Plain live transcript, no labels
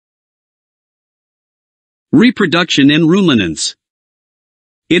Reproduction in ruminants.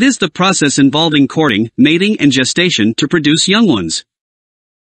 It is the process involving courting, mating and gestation to produce young ones.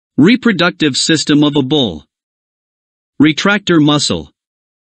 Reproductive system of a bull. Retractor muscle.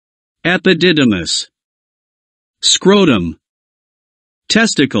 Epididymmis. Scrotum.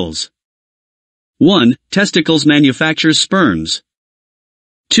 Testicles. 1. Testicles-Manufactures sperms.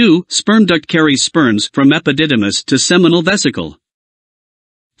 2. Spermduct-Carries sperms from Epididymmis to seminal vesicle.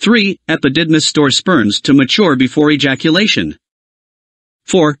 3. Epididmis-Store sperms to mature before ejaculation.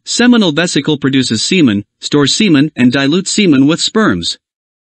 4. Seminal vesicle produces semen, stores semen and dilutes semen with sperms.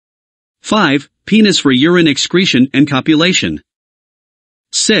 5. Penis for urine excretion and copulation.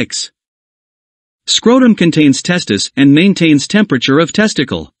 6. Scrotum contains testis and maintains temperature of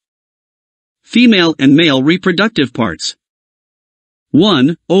testicle. Female and male reproductive parts.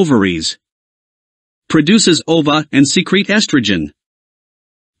 1. Ovaries. Produces ova and secrete estrogen.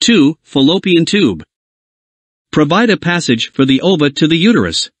 2. Fallopian tube. Provide a passage for the ova to the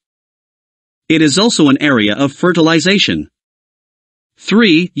uterus. It is also an area of fertilization.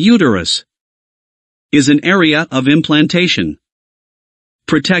 3. Uterus. Is an area of implantation.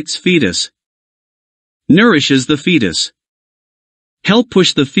 Protects fetus. Nourishes the fetus. Help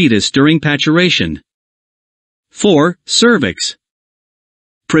push the fetus during paturation. 4. Cervix.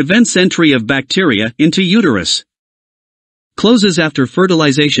 Prevents entry of bacteria into uterus. Closes after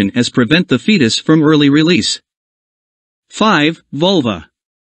fertilization as prevent the fetus from early release. 5. Vulva.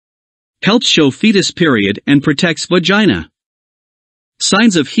 Helps show fetus period and protects vagina.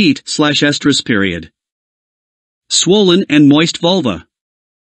 Signs of heat/estrus period. Swollen and moist vulva.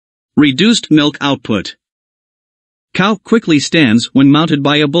 Reduced milk output. Cow quickly stands when mounted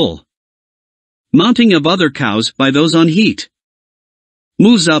by a bull. Mounting of other cows by those on heat.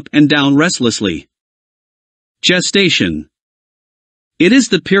 Moves up and down restlessly. Gestation. It is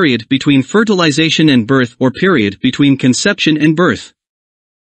the period between fertilization and birth or period between conception and birth.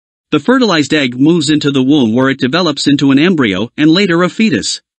 The fertilized egg moves into the womb where it develops into an embryo and later a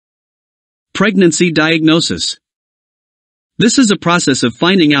fetus. Pregnancy diagnosis. This is a process of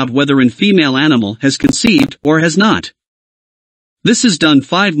finding out whether a female animal has conceived or has not. This is done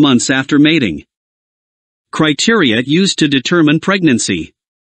 5 months after mating. Criteria used to determine pregnancy.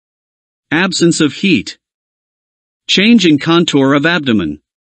 Absence of heat. Change in contour of abdomen.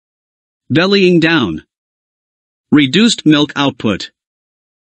 Bellying down. Reduced milk output.